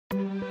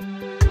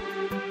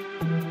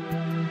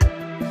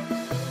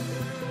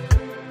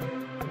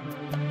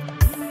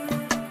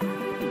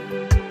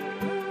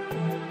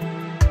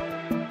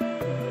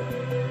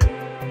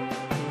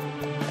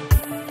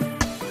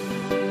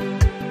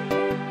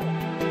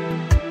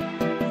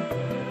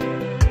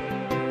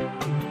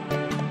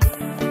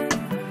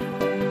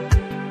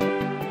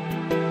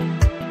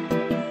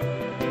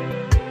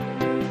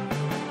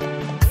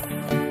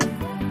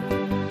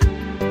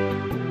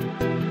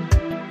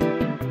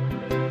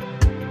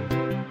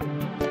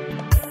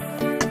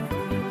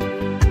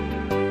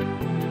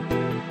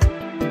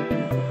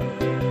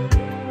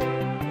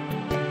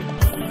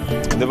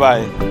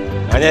Ndebanye,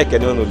 anyị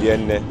ekene unu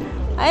lienne.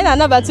 Anyị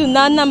na-anabata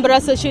na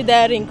Anambra Social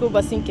Diary nke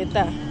ụbọchị nke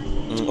taa.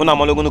 Unu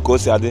amalụgunu ka o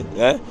si adị,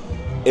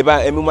 ebe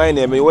emume anyị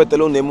na-eme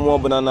iwetala unu emume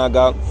ọbụla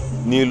na-aga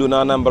n'ilu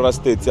na Anambra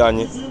steeti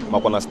anyị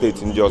makwa na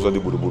steeti ndị ọzọ dị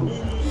gburugburu.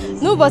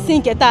 N'ụbọchị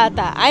nke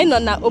taata, anyị nọ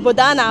na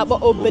obodo a na-akpọ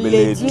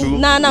Obeledu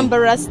na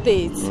Anambra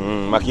steeti.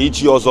 Maka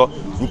ichi ọzọ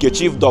nke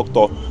Chief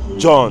Dr.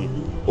 John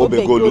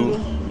Obegolu.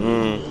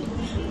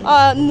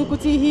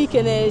 Nnukwute ihe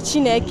ikene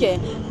Chineke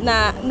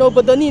na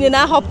n'obodo niile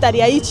na-ahọpụtara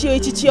ya ichi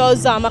echichi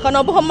ọzọ maka na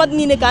ọ bụghị mmadụ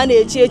niile ka a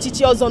na-echi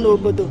echichi ọzọ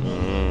n'obodo.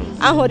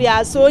 Ahụrụ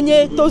ya so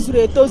onye tozuru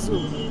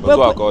etozu,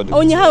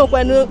 onye ha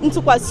nwekwara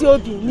ntụkwasị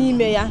obi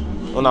n'ime ya.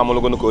 Unu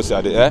amụlụgonu ka o si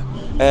adị.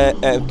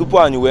 Tupu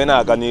anyị wee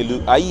na-aga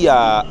n'elu, anyị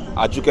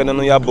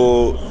ajụkenenụ ya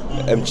bụ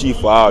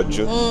Chief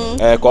ajụ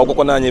ka ọ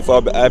gwakwana anyị ife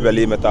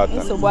abịala ime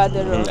tata.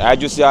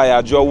 Anyị jụsịa ya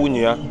ajụọ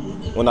nwunye ya.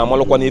 Unu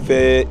amalụkwa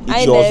n'ife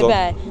ichi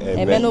ọzọ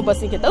eme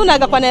n'ụbọchị nke taa. Unu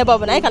agakwa n'ebe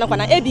ọbụla, anyị ka nọkwa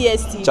na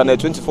ABS TV, Channel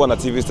 24 na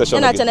TV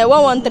station na Channel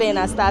 113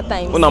 na Star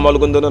Times. Unu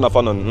amalụgo ndị nọ na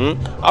fanon.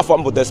 Afọ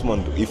m bụ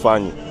Desmond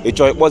Ifeanyị. Ị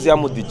chọọ ịkpọzi ya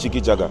m dị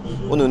Chiki Jaga.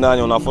 Unu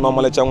na-anya unu afọ na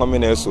ọmalịcha nwa m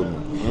na-eso.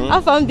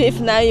 Afọ m bụ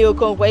Ifunanya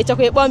Okonkwo. Ị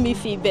chọkwa ịkpọ m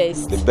Ife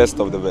best. The best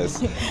of the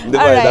best. Ndị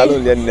banyị daalụ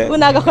lienne.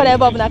 Unu agakwa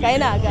n'ebe ọbụla ka anyị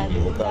na-aga.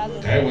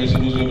 Ka anyị wezi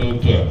n'ụzọ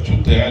n'otu a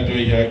chụte ajọ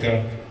ihe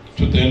aka,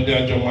 chụte ndị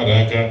ajọ mmadụ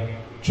aka,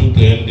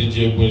 chụte ndị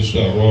ji ekwensu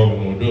arụ ọrụ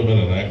n'ụdị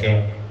omenala aka,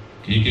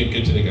 ka ike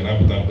nke Chineke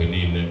na-apụta mgbe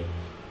niile.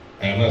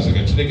 Anyị na-asị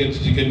ka Chineke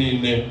ike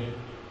niile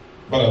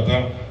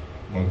gbadata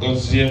ma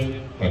gọzie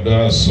ma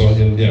doo asọ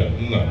ihe ndị a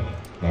Nna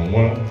na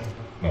Nwa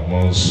na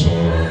Mmụọ Nsọ.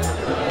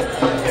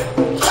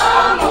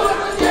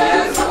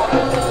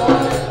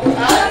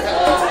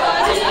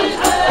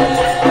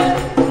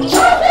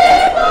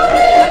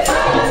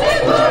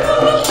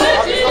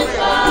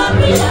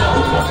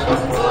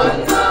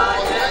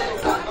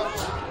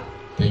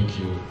 Thank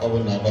you. I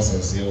will never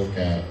say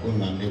okay.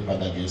 Unande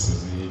pada gesi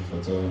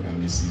photo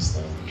and the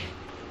sister.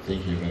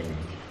 Thank you very much.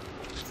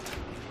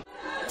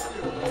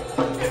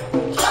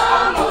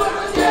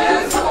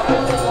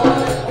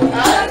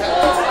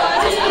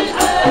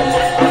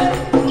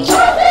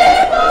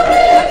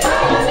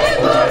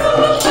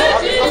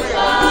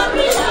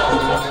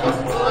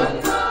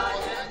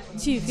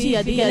 Chief,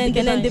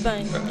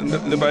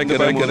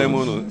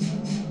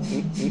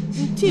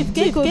 Chief,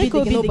 ke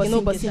obi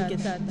n'ụbọchị nke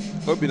taata.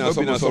 Obi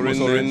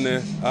na-asọrọ nne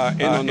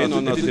ịnọ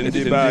n'etiti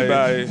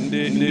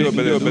ndị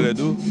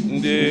Obeledu,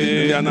 ndị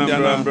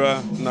Anambra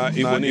na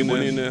Igbo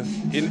niile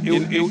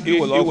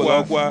iwere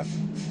ọkwa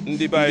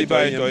ndị be anyị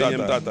chọrọ inye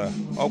m tata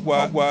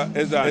ọkwa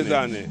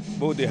Ezeani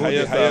bụ the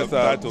highest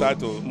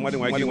title mmadụ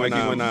nwe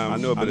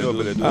na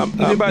Obeledu.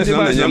 Ndị be anyị sị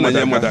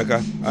na-enye mmadụ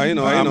aka. Anyị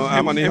nọ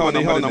ama na ihe ọ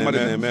na mmadụ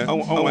na-eme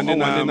ọnwa ndị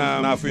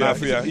na-afụ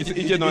ya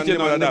ije nọ ndị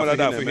mmadụ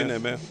afụ ihe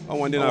na-eme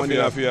ọnwa ndị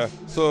na-afụ ya.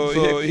 So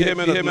ihe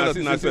mere na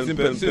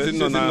since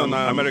nọ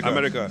na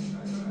America.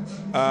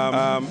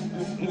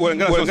 Well,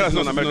 Ghana's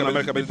not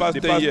America, but the past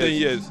 10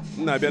 years,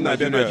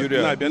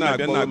 Nigeria, I've been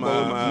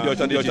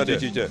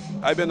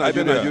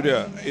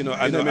Nigeria, you know,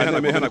 I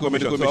had a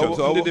commission,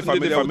 so I did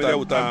familiar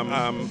with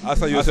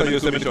Asa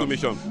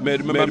Commission.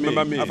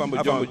 Remember me, I'm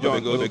John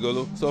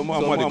Obegolu, so I'm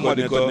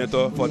the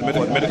coordinator for the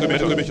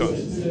medical commission.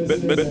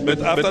 But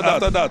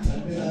after that,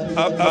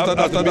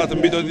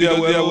 middle year,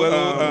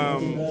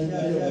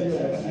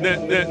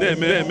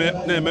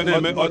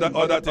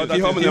 other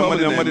things.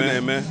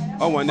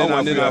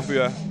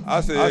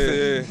 I say,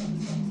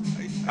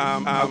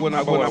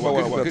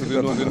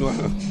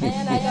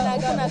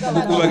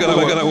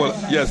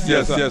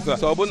 yes.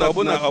 So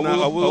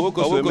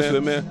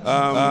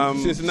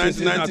since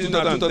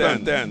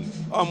 2010,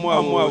 I'm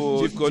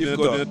chief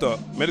coordinator,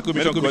 medical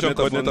commission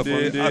coordinator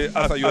from the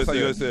Asa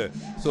USA.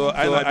 So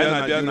I in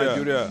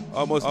Nigeria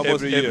almost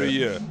every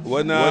year.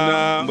 When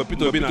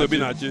people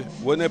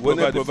when I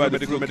provide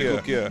medical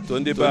care to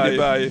anybody,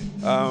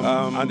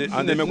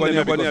 and they make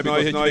money, but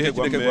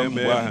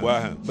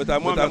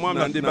I'm not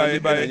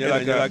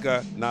the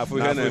na for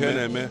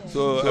hene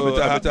so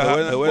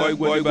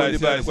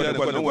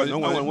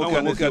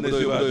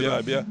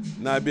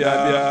na bia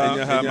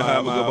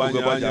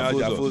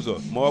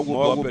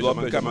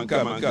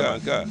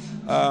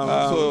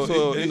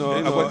so you know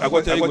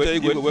agwacha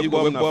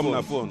igwe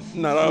na phone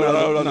na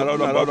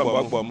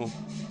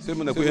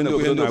same na kuhende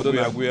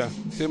na agwia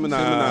same na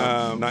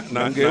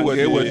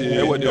ngewe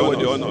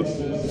ono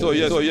so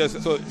yes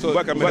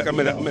baka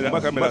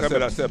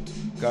accept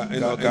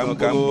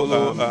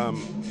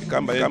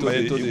come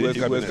into the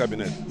US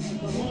cabinet.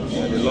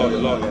 The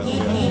law.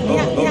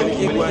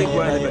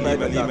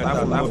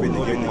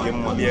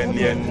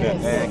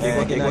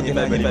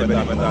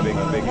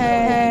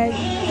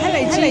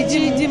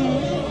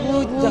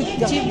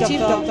 Chief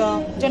Dr.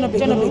 John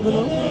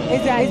Obegolu,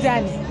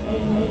 Ezeani,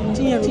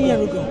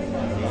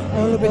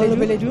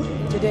 Obeledu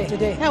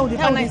today. How would the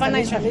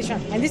financial foundation?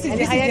 And this is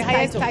the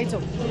highest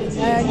title.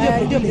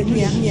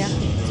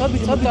 So be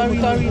the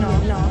story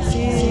now.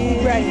 See,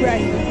 right.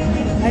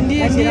 ndị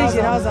ejiri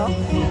ọzọ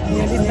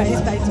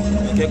this title.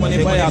 Ndị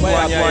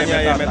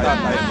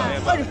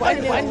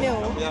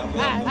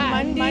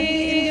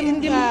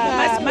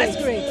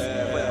masquerade.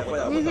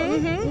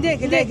 Ndị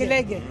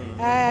egelege.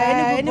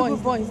 Enugu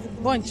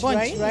bunch,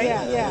 right?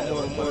 Yeah.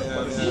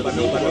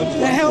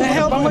 The help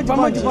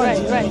bunch, right.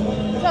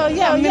 So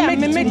yeah,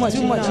 make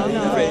too much.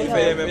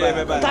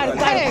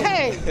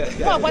 Hey,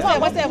 what's that?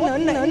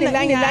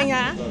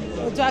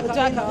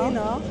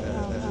 No,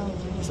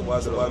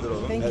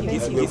 Thank you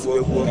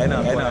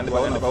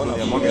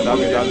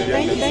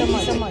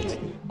so much.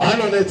 I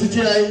know the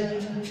TTI.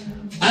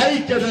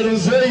 I can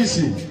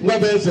isi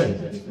nwabeze.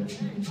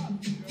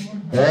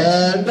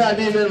 That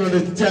in the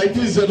TTI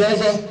is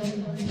also.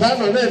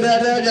 Hano ne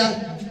anya.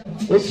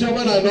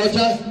 Osioma na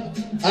nocha.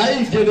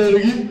 I can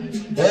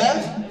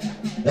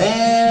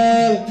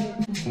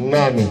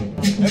Nano.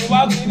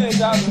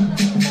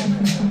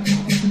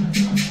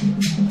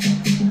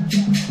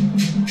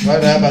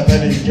 Mana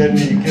batani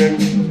keni.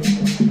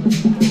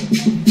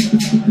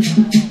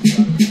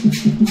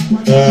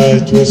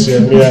 Tuosia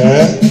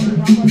mia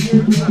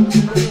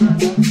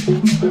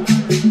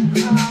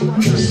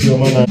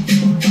Osioma na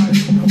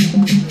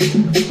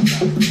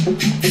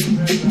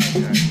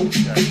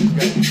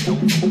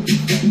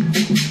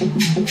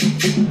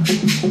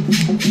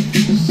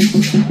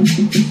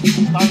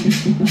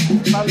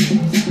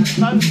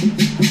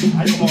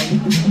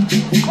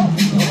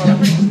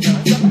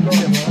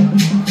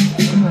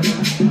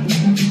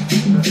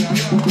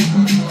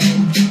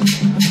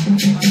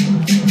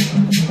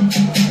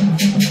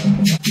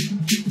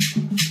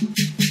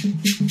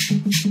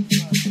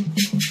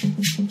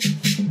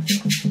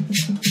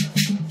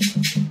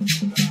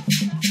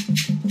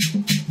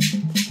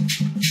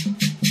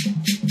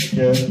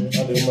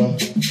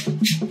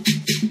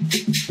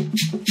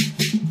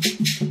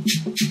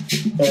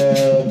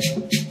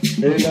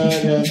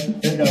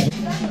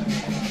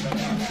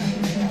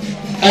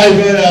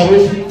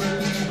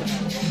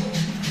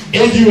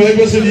Eji wee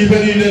gosiri ibe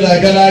niile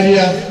na-aga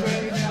n'ahịa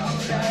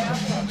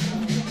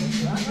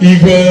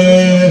igwe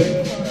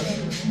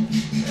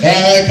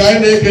ka anyị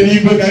na-ekele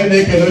igwe ka anyị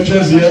na-ekele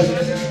ocheeze ya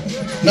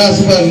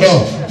na-asịba nnọọ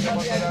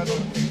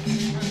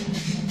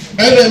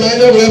na-eme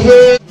anya wee hụ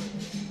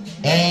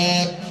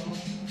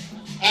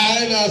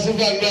anyị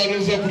na-asịba nnọọ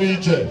n'ụzọ pụrụ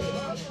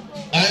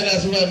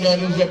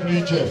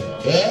iche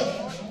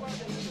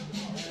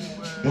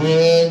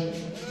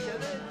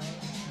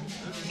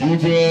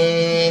igwe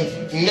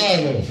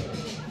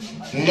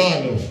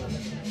nnọọ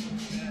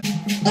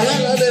ala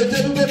na-ete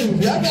mbedu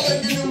ya gara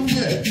gị n'ubi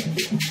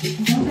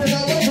ube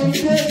na-agbapụ ndị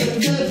eze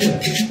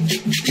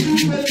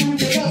ube na-agbapụ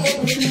ndị eze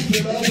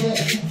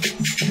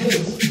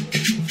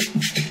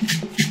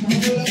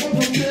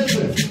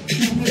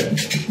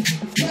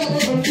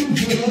na-agbapụ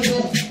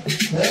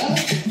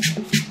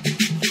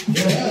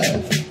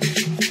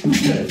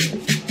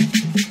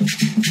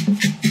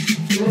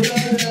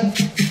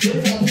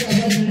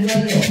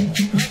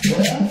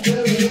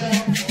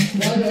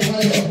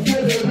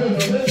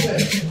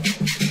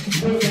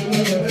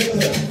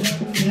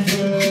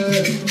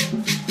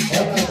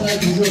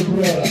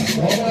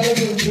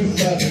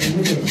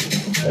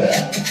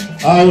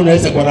na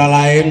esekwara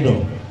anyị ndụ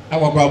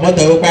akwakwa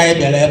moto kwa anyị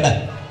bịara ebe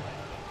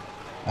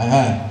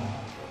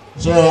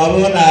so ọ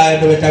bụrụ na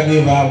edobechago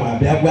ibe ahụ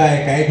abịa gwa anyị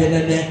ka anyị jee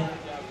nene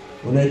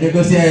ụlọ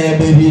ejegosi anyị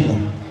ebe ebe ị nọ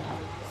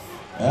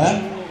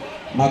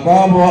maka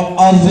ọ bụ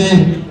ọzọ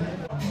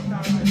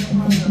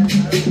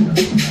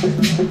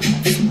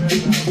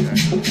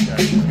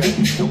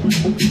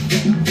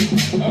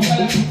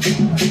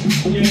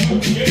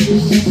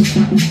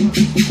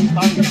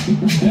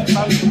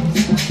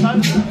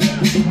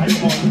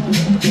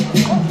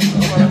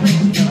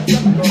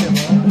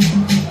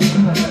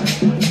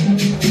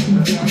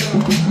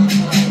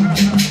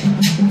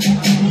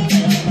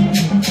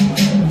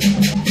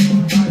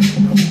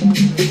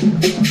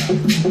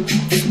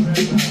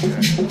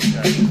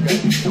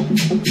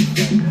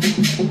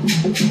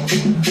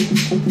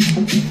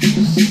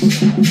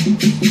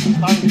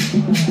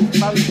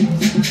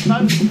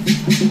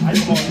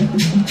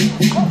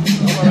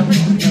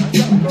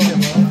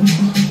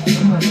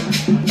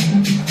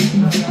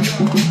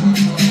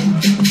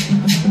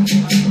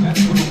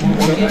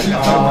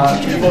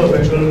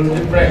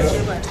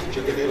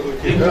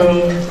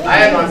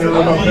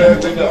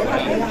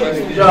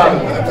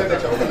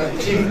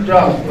Chief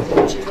John,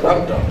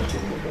 Doctor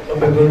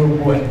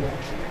Obeledu.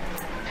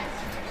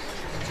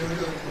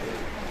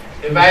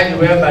 If I do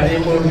well, but they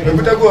will be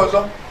able to go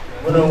also.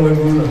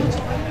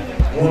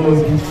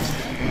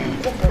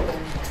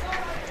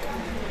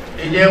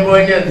 If you go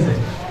against it,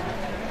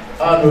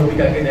 all will be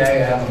again. I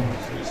am.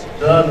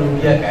 Don't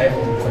look like I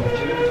will.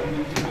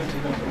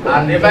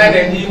 And if I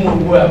can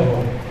even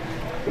well.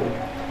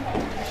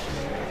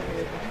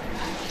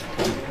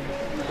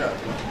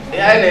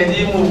 I need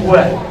to move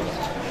well.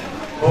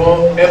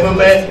 Oh, every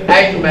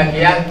I can make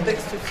it.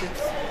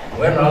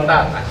 We're not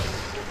that.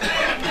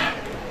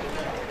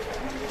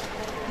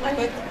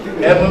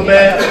 Every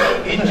man,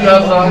 eat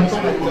your son.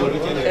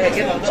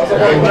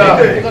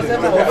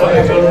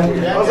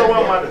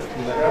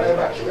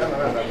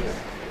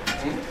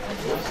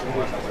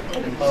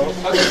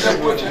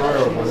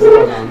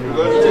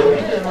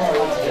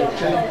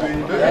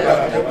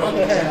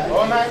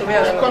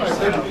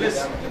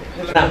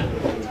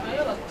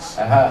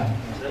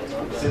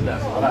 Sit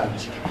down.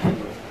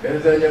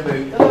 There's a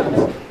big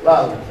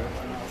love.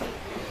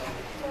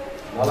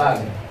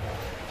 Malan.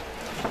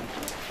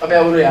 I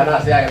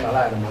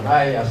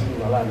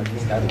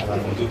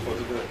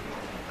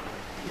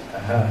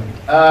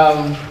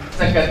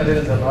Secretary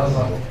is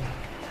also.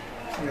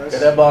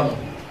 Kita bon.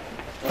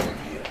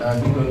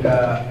 Kita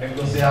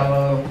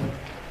negosiamo.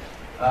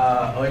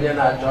 Onye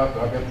na job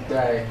oke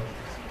putai.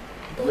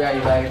 We are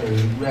like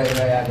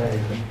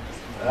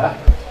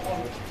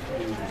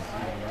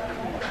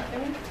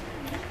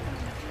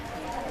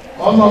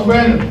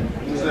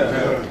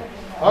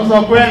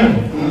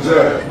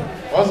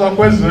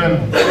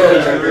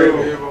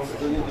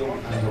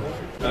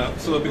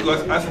So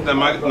because as the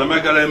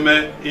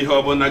Namakale ihe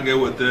ọbụla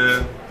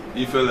ga-eweta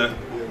ifele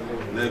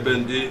n'ebe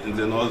ndị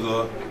nze na ọzọ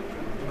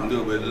ndị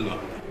Obeledu nọ.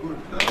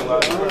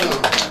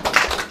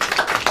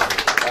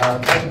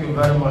 Thank you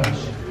very much.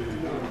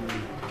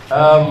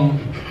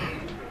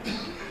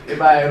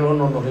 Ebe anyị ruo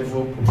n'ụlọ ife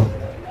okwu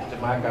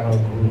enyemaka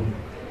n'okwu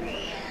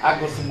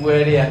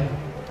akụsigbuere ya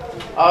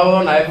ọ bụrụ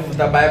na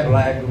ebupụta Baịbụl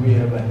anyị gụrụ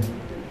ihe ebe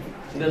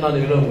ndị nọ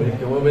n'ilo nwere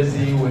ike webezi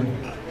iwe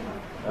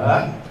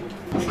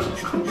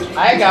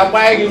anyị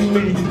ga-agba gị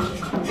mmiri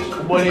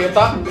ugboro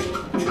ịtọ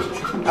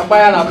agba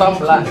ya na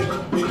tọmbla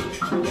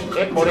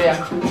ịkpụrụ ya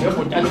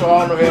ịkpụchacha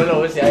ọnụ ya na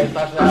osi anyị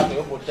tacha atụ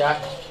ịkpụcha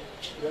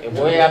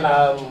ịgbụ ya na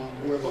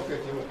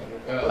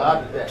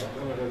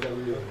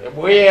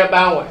ịgbụ ya ebe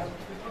anwa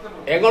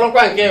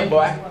ịṅụrụkwa nke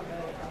ịbụa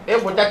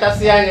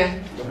ịkpụchachasị anya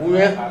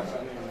ịgbụye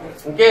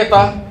nke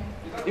ịtọ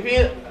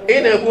ị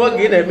na-ekwu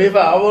oge ị na-eme ife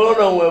a ọ bụrụ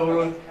na o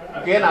nweburu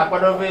nke ị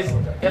na-akwadobe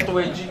ịtụ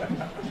eji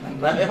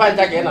if I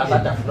take in a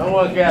such no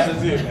one cares to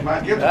see.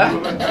 I'm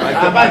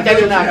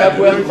telling you,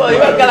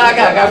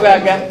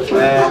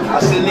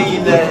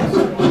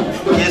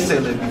 you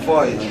yesterday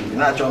before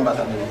not John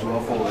Batten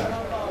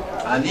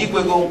and if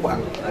we go back,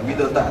 I be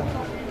the that.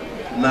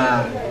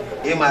 Now,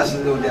 it must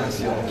know the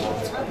answer.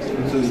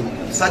 So,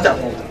 such a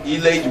he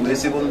laid you a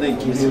civil link.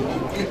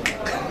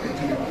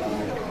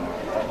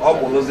 All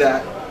was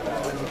that.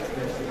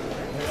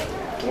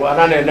 Well,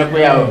 I don't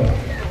know.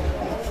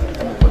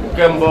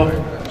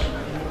 Kembo.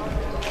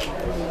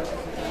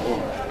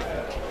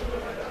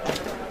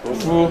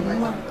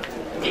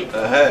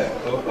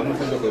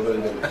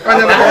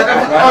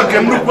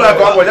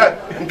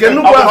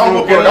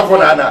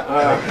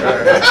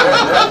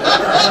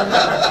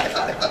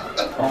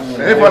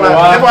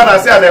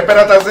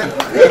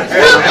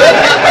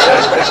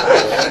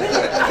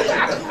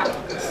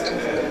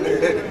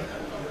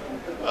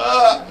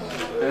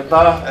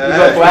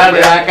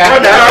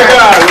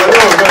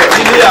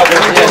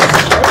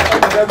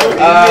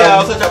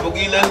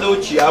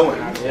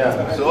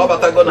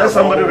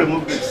 Somebody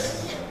remove this.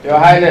 Your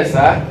Highness,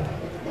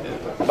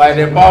 by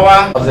the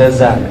power of the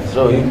Ezeani,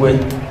 so you wait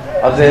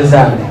of the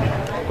Ezeani,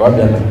 God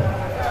bless.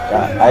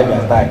 I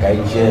attack, I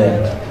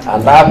chair,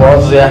 and that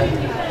was there.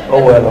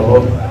 Oh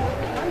well,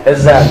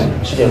 Ezeani,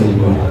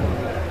 Chinyelu.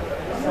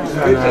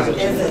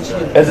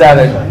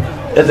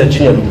 Ezeani, it's a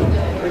Chinyelu.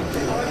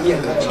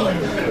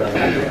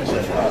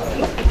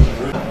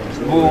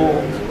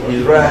 Who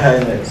His Royal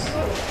Highness?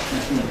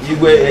 You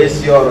wait,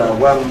 is your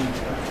one.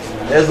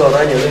 There's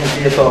already a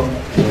theater.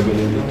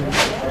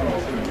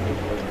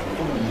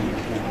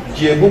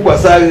 Jiegu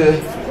kwasaghe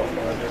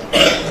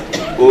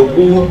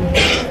okpu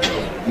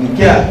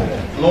nke a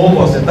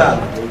n'ụbọchị taa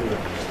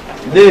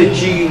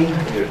na-echi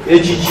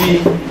echichi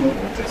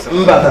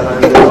mbata na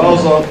nze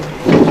ọzọ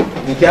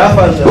nke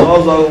afọ nze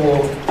ọzọ bụ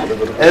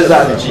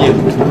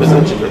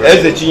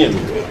Eze Chinyelu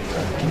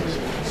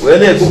wee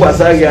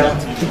na-ekwukwasaghe ya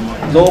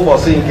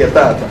n'ụbọchị nke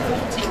taata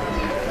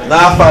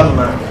n'afọ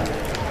nna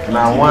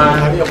na nwa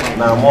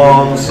na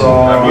mmụọ nsọ.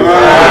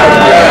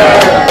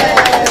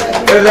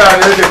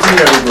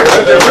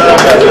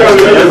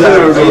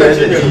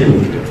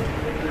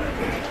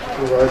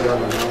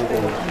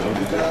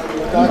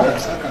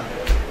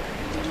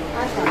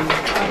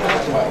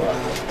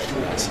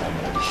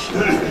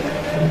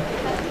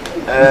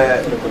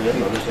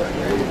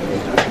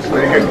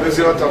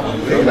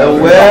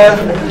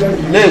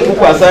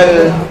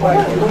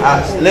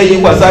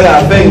 na-eyikwasaghi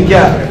afe nke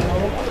a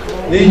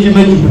n'iji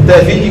mejupụta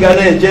ebe iji ga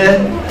na-eje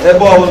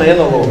ebe ọbụla ị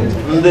nụrụ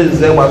ndị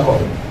nze gbakọ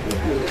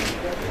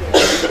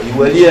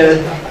iwelie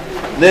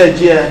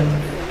na-eji ya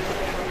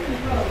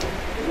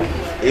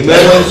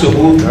imewe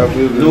nsogbu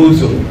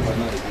n'ụzọ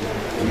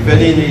ife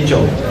niile ịchọ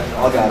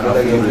ọ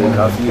ga-adịrị gị mma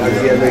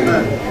gaziere gị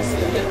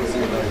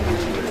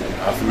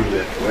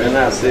wee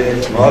na-asị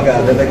na ọ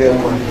ga-adịrị gị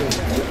mma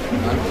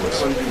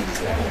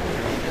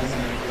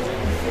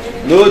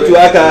n'otu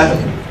aka ahụ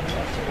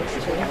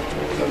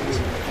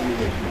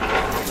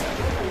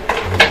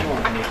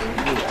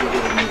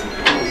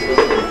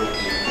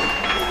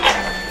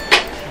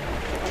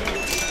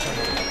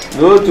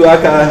n'otu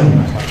aka ahụ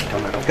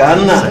ka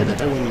nna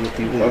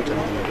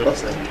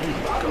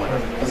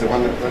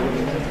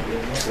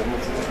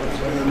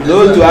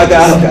n'otu aka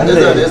ahụ ka nne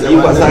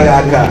yikwasa gị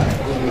aka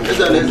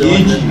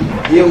iji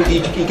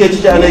ike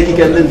chicha na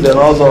ekike ndị nze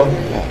na ọzọ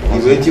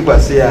iwee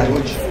chikwasị ya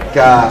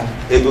ka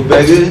ebube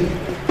gị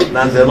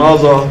na nze na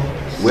ọzọ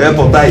wee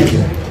pụta ihe.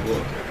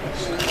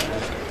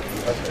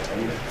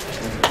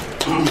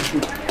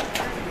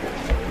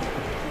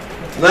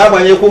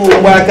 N'agbanyeghị ụmụ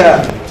mgbaaka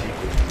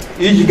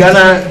iji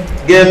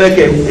ga-eme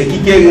ka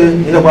ekike gị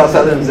ihe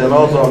gbasara nze na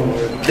ọzọ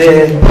dị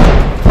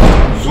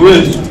zuo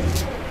ezu,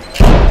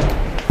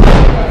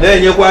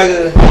 na-enyekwa gị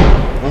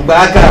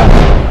mgbaaka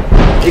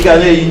ị ga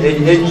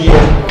na-eji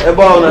ya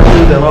ebe ọ na ndị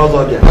nze na ọzọ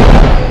bịa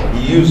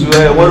iyuzuo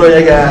ya, nwere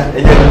onye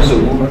ga-enye gị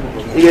nsogbu.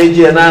 Ị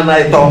ga-eji ya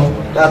na-anaghị tọ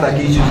data ka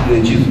ichizuru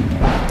echizu.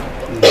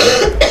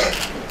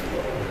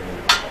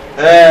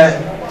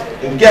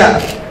 Nke a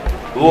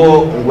bụ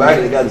ngwa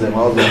agịga nze na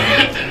ọzọ.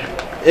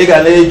 Ị ga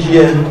na-eji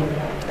ya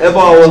ebe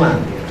ọwụ na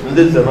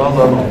ndị nze na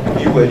ọzọ nọ,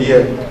 iwere ihe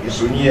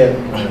isonye ya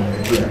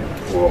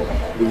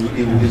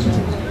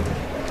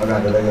ọ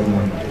ga-adịrị gị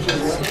mma.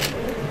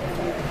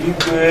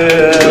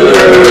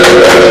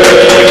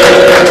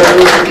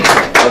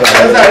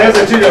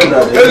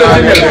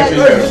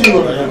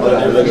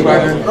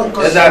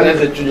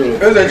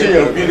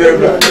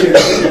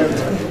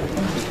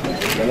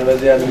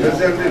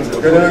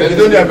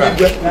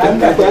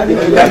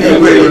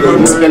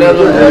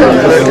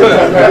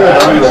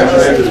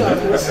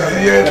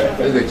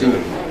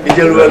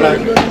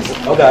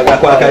 Ọ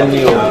ga-agakwa aka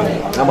n'ihu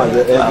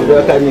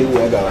aka n'ihu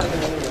ya gawa.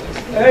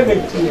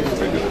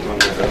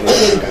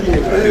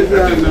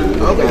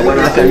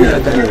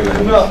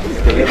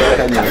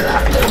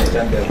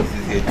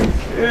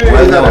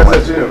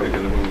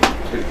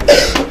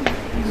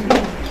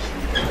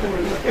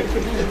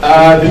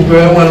 Biko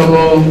enwere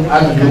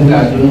ajụjụ m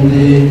ga-ajụ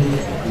ndị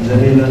nze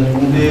niile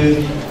ndị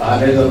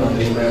ọhaneze nọ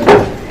n'ime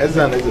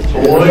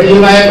onwere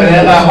ihe anyị mere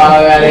ebe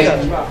akparagharị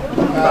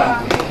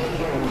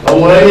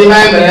onwere ihe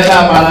anyị mere ebe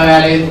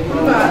akparagharị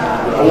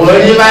onwere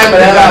ihe anyị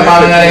mere ebe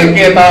akparagharị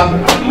nke ịtọ.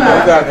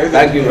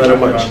 Thank you very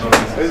much.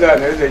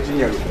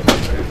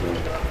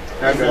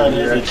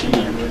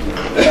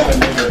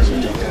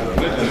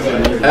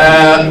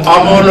 Ọ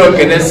bụrụ na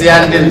okenesịa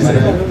ndị nze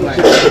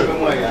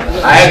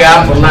anyị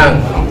ga-apụ na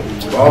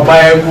ọ gbaa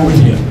egwu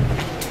uhie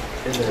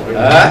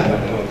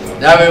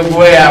ya bụ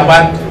egwu ya agba.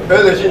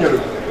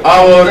 Ọ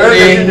bụ ndị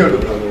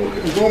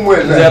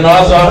nze na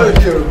ọzọ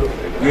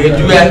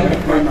ga-eju ya.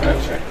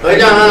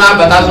 Onye ọha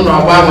na-abatasụ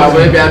n'ọgba ma bụ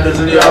ịbịa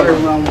doziri ya ọrụ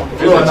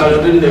ịghọtara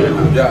ụdị ndị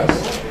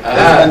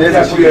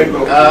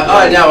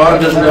onye ahụ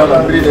doziri ọrụ.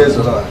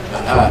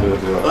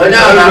 Onye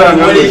ahụ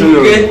na-nwere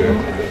ike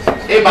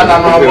ịbata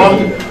n'ọgbọ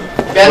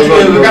bịa tụrụ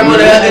egwu ka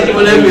mụrụ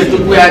ejibụla egwu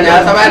etupu ya anya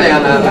asaba na ya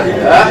n'ala.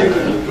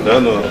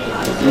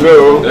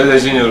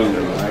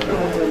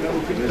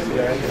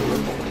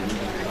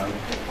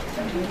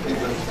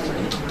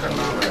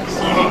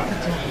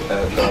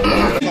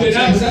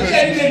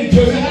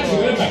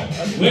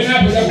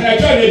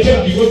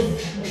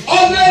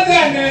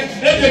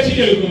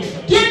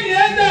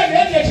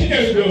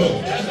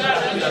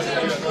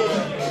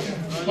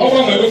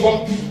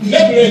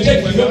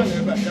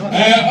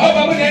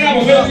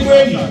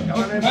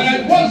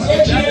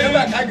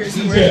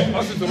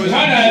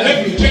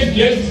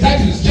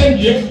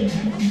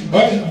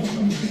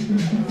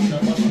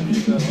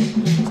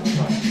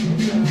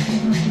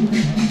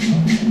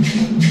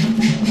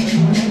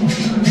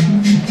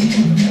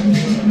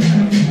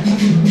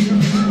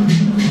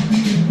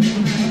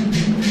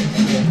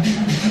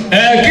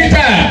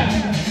 Kita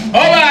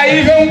ọba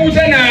ife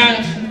mwute na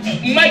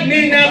mmadụ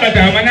niile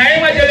abata mana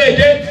anyị majere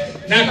eje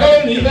na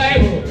kọọ na ife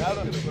anyị hụrụ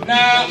na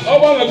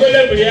ọgba magole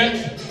bụrụ ya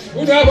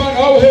unu afọ na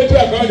ọ bụ etu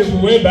a ka ọ dị bụ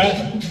wee baa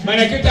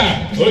mana kita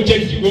oche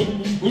njigo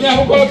unu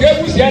akwụkwọ ka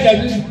egwu si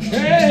adazi.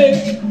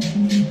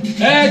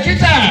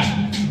 Kita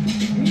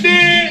ndị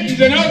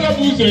nze na ọzọ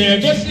bụ ụzọ ya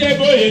egosi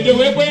ebe o eje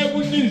wee gbaa egwu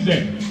ndị nze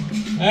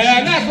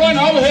na-akọ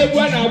na ọ bụ egwu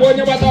a na-agba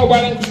onye gbata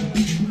ọgbara.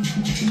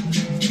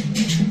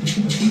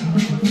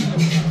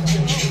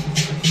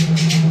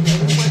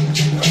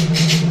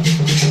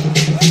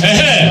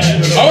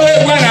 Ọ bụ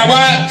egwu a na-agba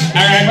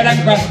agara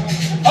mkpa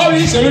ọ bụ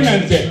isoro na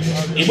nze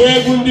igbo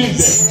egwu ndị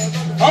nze.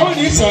 Ọ bụ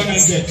na iso na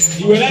nze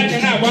iwere anya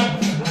na-agba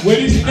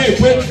were isi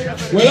na-ekwe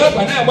were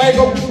ọkpa na-agba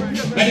ịkọkwu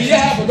mana ihe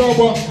ha pụta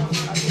ọgbọ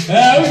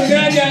unu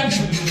n'anya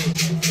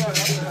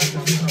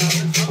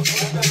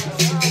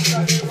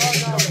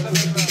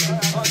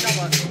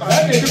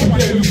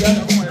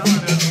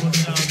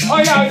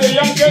onye ahụ dị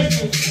youngest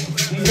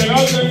nze na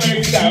ọzọ nwere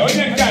nta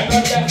onye nke atọ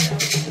bịa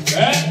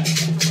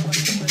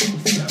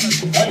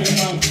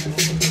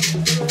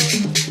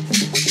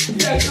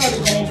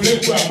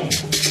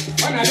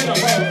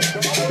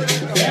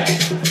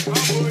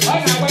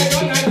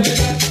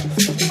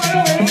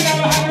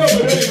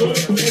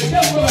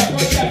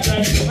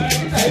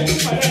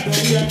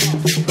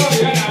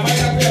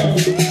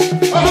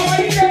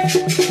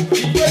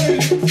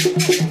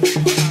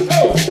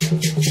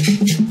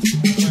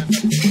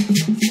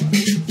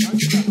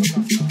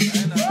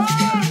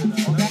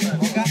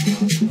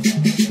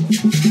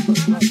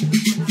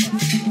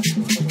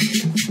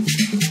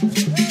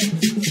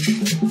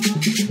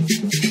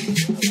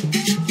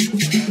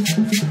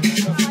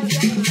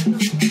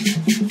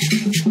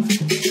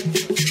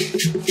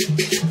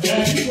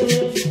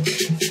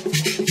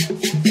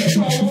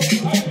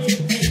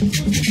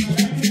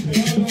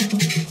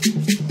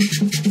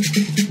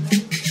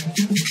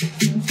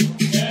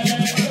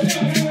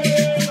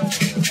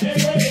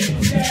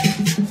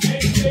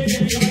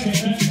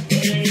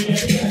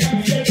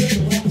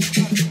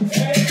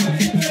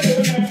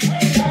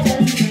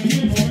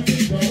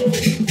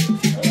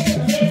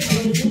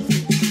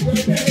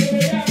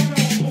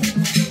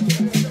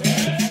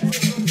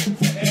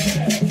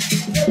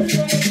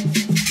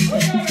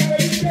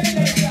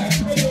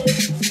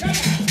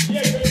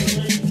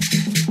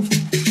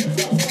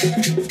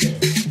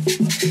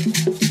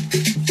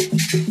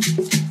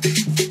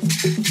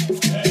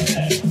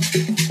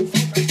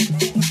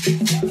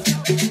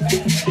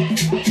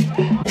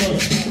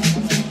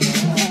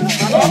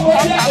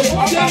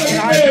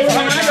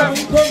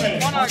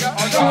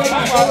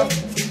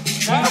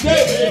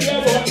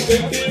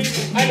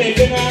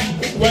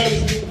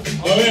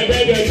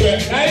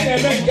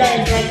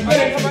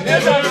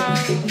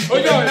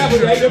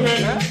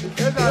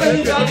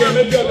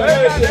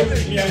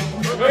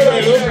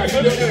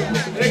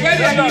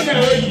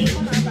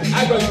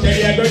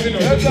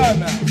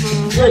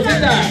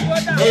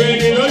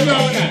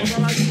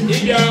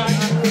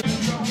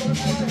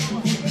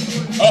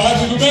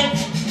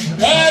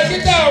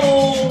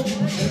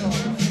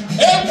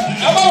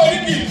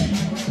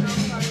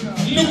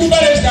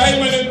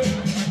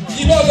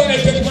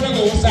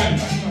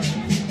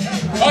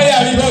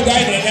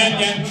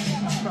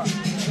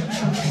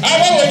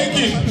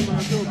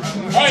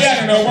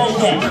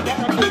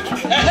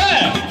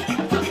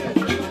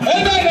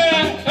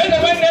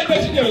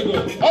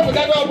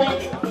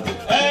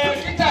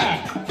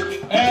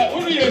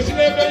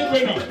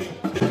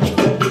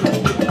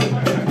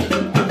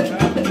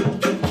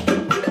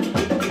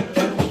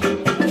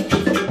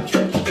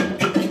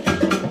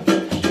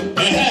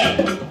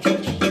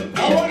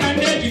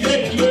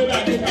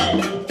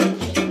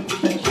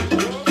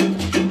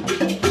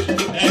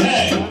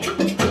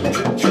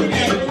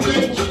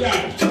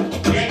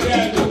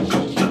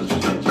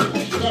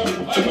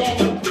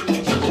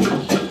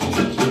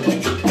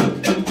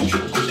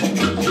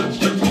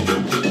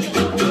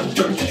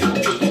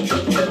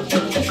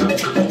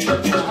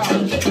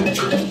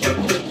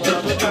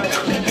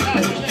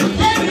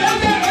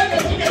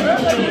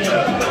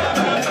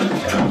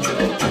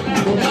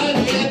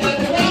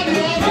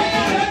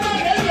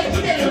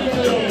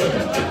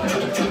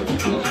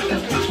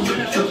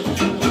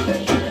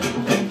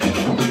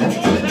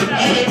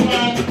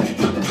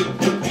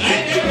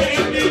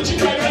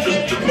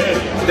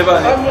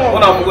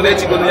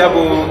Echichi ya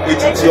bụ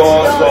echichi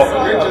ọzọ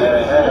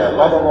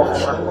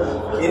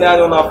ị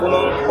na-anya na afụ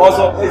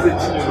ọzọ eze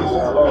Chinyere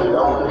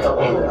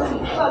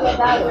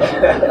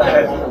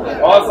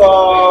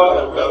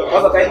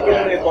ọzọ ka ike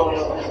nwere ịkọ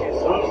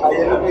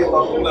anyị ebe ịkọ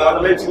ana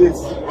m echiri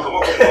ezi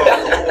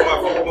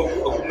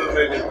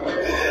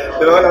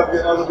pero ahora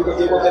ọzọ biko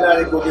ịkọ nke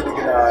na-arị ka oge dị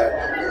gị na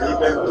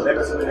ibe ndụ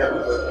na-emesịrị ya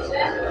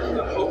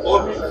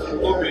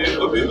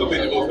obi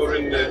dị okoro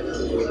nne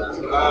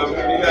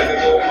ihe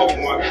adịghị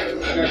ọmụma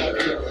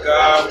ka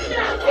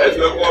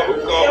eziokwu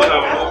ọkụkọ ọbụla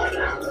mbụ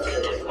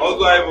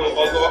ọzọ anyị bụ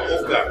ọzọ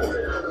ụka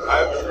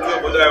ndị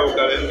obodo anyị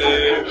bụkarị ndị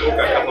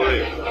ụka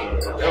katọlik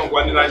enwekwa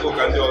ndị na-aga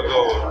ụka ndị ọzọ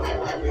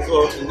so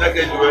nya ka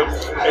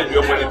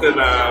ejiwe malite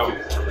na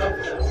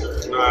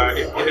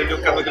ihe ndị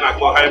katọlik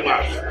na-akpọ high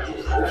mass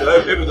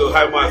ebido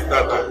high mass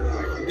tata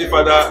ndị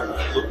fada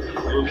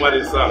lụrụ mmadụ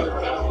isaa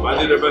ma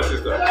ndị reverend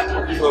sister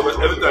so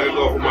everything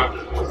aga ọfụma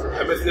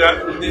emesịa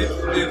ndị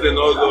nze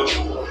na ọzọ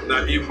na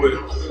igwe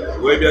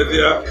wee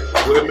bịazie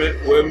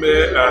wee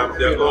mee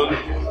their own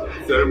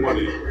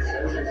ceremony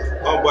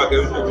ọ bụ aka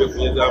eji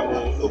ekwunyezi amụ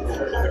okwu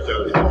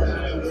officially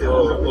so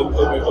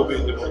obi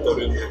dị ụtọ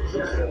nne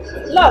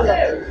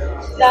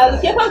Lolo,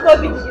 che quanto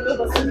obi di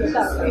dopo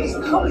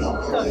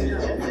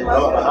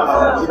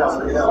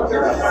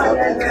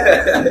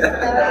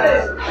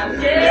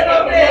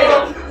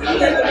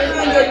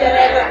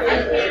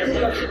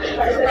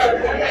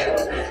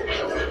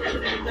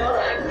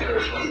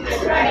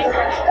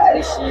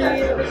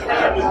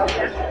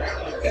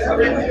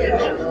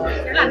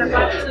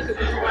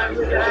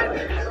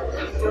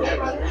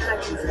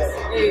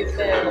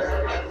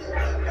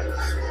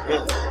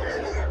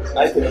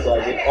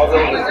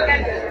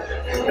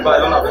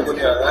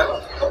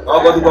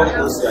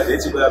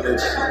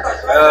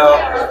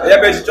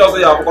ebe echichi ọzọ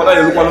ya akwụkwọ na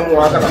erukwana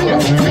ụmụaka na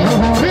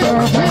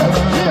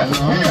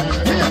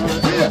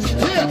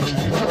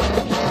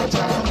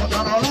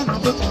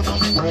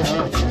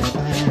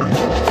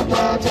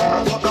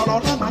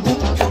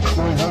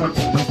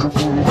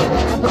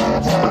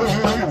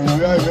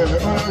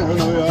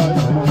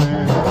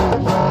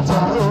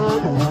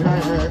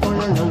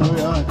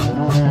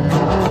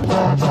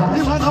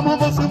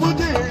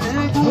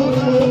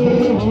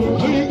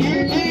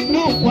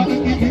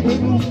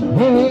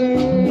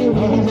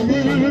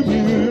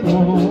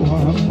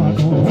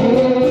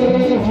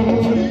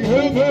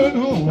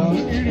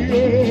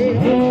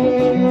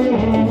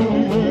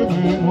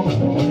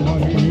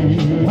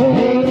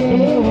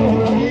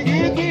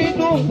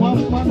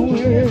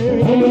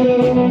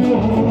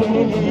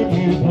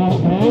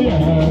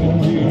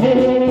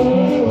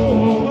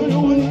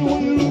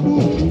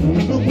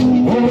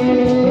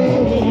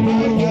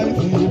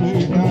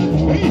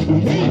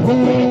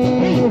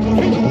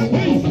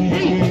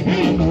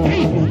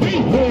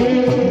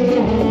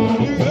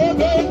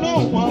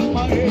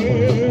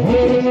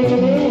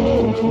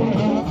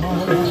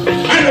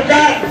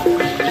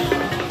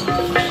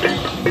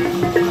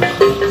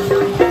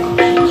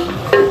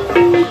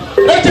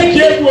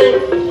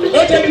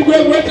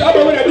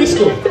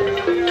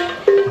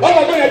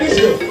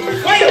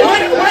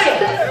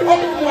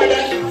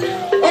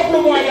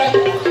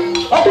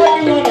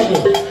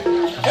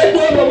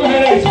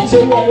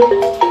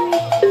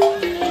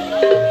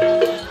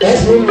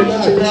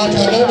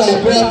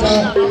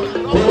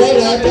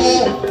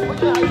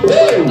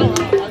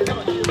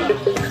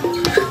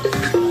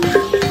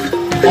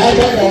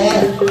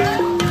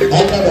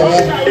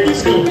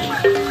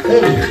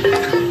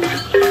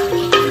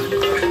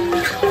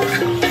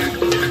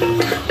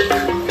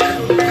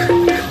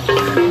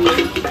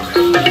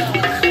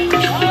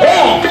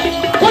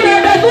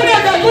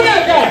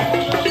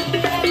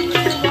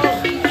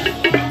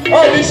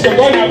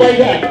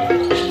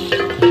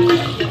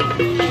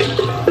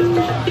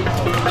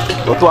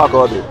Otu aka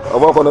ọ dị,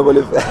 ọgbakọ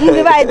n'obele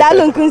ndị be anyị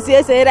daalụ nkunsi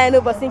esonyere anyị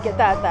n'ụbọchị nke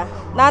taata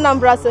na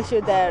Anambra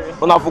Social Diary.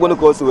 Ụnụ afụgonu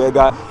ka o si wee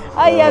gaa.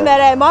 Ọ ihe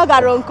mere ma ọ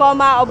gara nke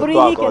ọma, ọ bụrụ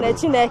ihe ikene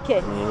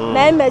Chineke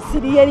na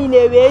emesiri ihe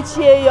niile wee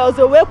chie ya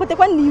ọzọ wee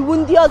kwetekwa na iwu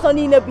ndị ọzọ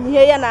niile bụ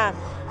ihe ya na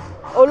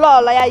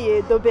ụlọ ya ya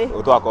edobe.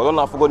 Otu aka ọ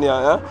na-afụgonu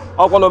ya,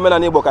 ọkwa na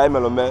omenala Igbo ka anyị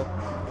mere ome.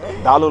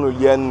 Daalụ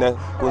n'ulie nne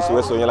ka o si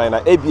wee sonyere anyị na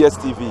ABS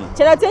TV.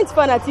 Channel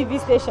 24 na TV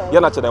station. Ya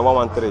na Channel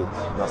 113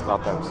 na Star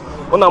Times.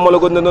 Ụnụ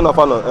amalogo ndị nọ na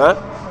fanọ,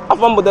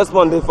 afọ mbụ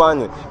Desmond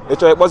Ifeanyị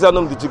ịchọrọ ịkpọzi anụ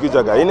m dị Chigi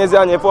Jaga ị n'ezi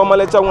anya ife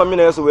ọmalịcha nwa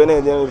mmiri na-eso wee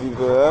na-enye nri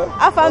ife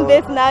afọ mbụ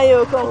Efunanya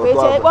Okonkwo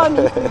ịchọrọ ịkpọ m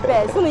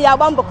ife unu ya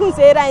agba mbọ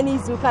kụnsonyere anyị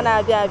n'izu ụka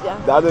na-abịa abịa.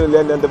 Daalụ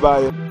n'ulie ndị be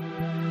anyị.